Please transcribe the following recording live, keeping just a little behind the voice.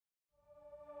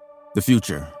The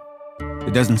future.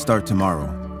 It doesn't start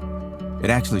tomorrow. It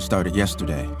actually started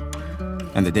yesterday,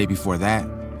 and the day before that,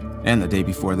 and the day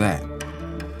before that.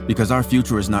 Because our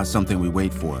future is not something we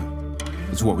wait for.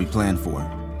 It's what we plan for.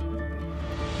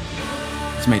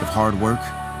 It's made of hard work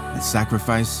and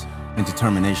sacrifice and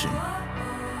determination.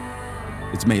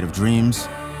 It's made of dreams,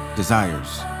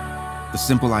 desires, the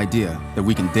simple idea that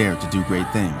we can dare to do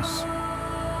great things.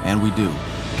 And we do.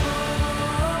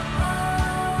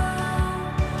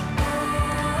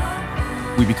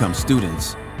 We become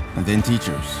students and then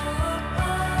teachers.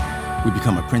 We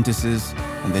become apprentices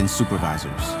and then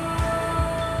supervisors.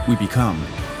 We become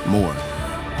more.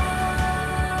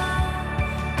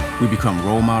 We become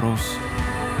role models,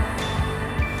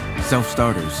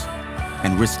 self-starters,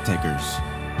 and risk-takers.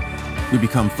 We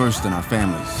become first in our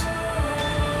families,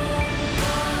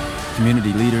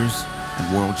 community leaders,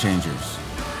 and world changers.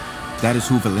 That is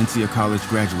who Valencia College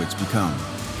graduates become.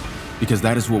 Because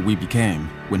that is what we became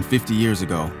when 50 years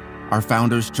ago, our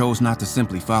founders chose not to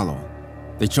simply follow.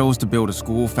 They chose to build a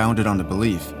school founded on the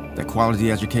belief that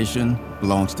quality education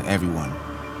belongs to everyone.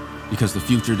 Because the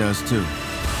future does too.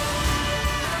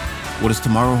 What does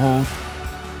tomorrow hold?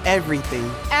 Everything.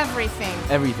 Everything.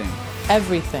 Everything.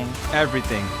 Everything.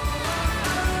 Everything.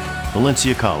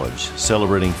 Valencia College,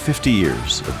 celebrating 50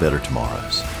 years of better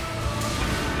tomorrows.